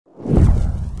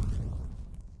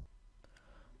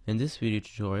In this video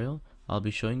tutorial, I'll be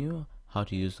showing you how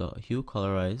to use the Hue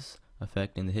Colorize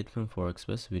effect in the Hitfilm 4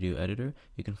 Express video editor.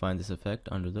 You can find this effect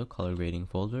under the color grading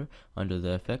folder under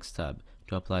the effects tab.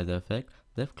 To apply the effect,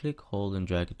 left click, hold and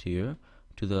drag it to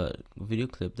the video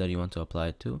clip that you want to apply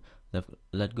it to.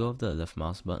 Let go of the left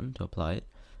mouse button to apply it.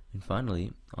 And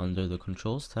finally, under the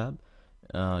controls tab,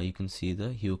 you can see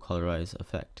the Hue Colorize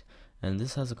effect. And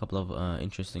this has a couple of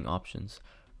interesting options.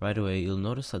 Right away, you'll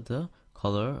notice that the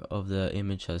color of the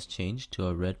image has changed to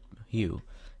a red hue.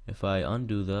 If I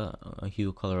undo the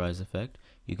Hue Colorize effect,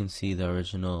 you can see the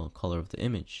original color of the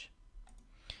image.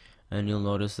 And you'll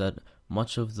notice that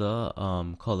much of the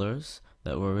colors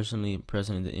that were originally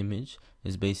present in the image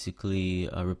is basically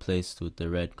replaced with the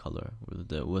red color,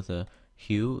 with a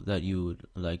hue that you would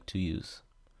like to use.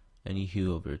 Any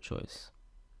hue of your choice,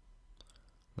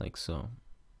 like so.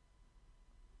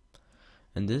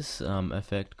 And this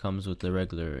effect comes with the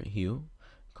regular hue,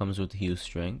 comes with hue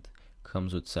strength,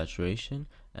 comes with saturation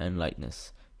and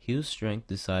lightness. Hue strength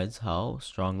decides how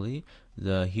strongly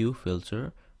the hue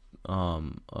filter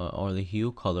or the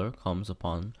hue color comes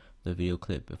upon the video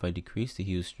clip. If I decrease the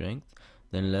hue strength,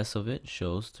 then less of it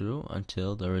shows through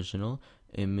until the original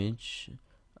image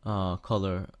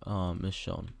color is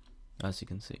shown, as you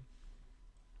can see.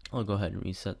 I'll go ahead and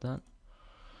reset that.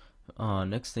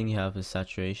 Next thing you have is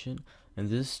saturation, and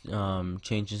this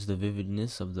changes the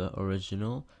vividness of the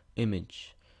original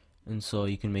image, and so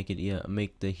you can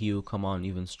make the hue come on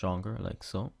even stronger, like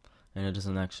so, and it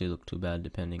doesn't actually look too bad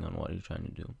depending on what you're trying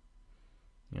to do,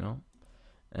 you know.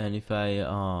 And if I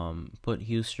put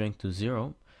hue strength to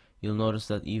 0, you'll notice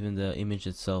that even the image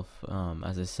itself,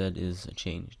 as I said, is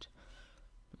changed.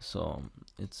 So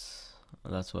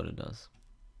that's what it does.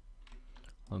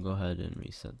 I'll go ahead and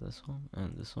reset this one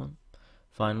and this one.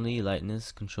 Finally,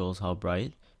 lightness controls how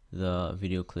bright the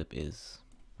video clip is,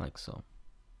 like so.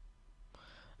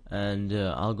 And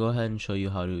I'll go ahead and show you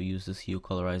how to use this Hue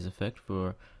Colorize effect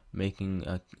for making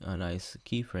a nice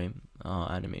keyframe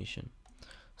animation.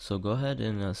 So go ahead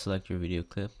and select your video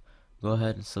clip. Go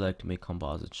ahead and select Make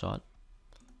Composite Shot.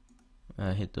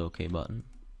 Hit the OK button.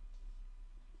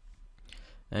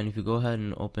 And if you go ahead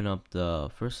and open up the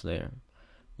first layer,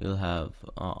 you'll have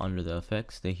under the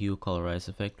effects the Hue Colorize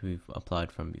effect we've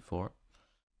applied from before.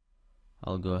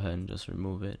 I'll go ahead and just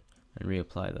remove it and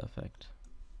reapply the effect.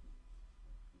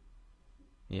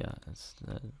 Yeah, that's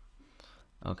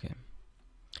okay.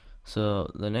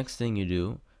 So the next thing you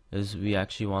do is we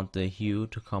actually want the hue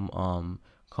to come on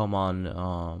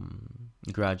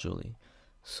gradually.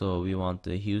 So we want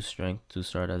the hue strength to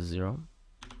start at 0.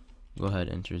 Go ahead,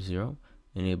 enter 0,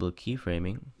 enable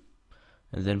keyframing.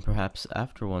 And then perhaps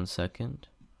after 1 second,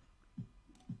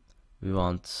 we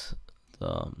want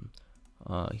the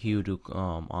hue to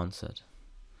onset.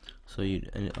 So you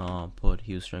put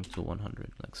hue strength to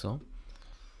 100, like so.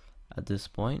 At this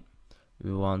point,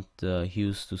 we want the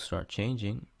hues to start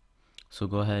changing. So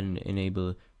go ahead and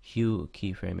enable hue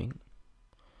keyframing.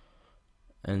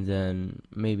 And then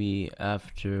maybe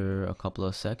after a couple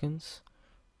of seconds,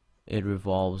 it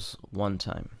revolves 1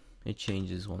 time. It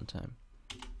changes 1 time.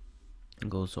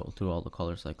 Goes through all the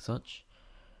colors like such.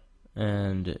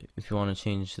 And if you want to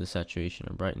change the saturation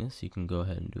or brightness, you can go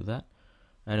ahead and do that,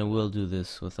 and it will do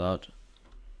this without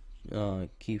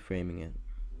keyframing it.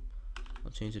 I'll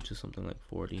change it to something like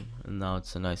 40, and now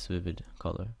it's a nice vivid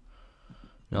color.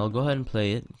 Now I'll go ahead and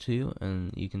play it to you,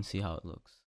 and you can see how it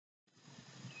looks.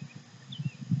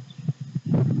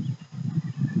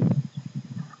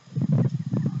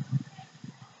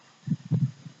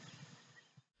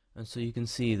 And so you can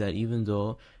see that even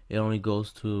though it only goes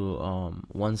through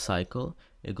 1 cycle,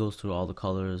 it goes through all the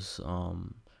colors.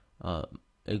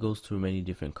 It goes through many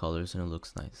different colors, and it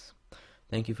looks nice.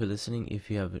 Thank you for listening.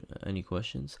 If you have any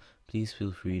questions, please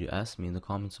feel free to ask me in the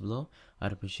comments below.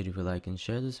 I'd appreciate if you like and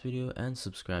share this video and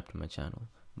subscribe to my channel.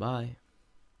 Bye.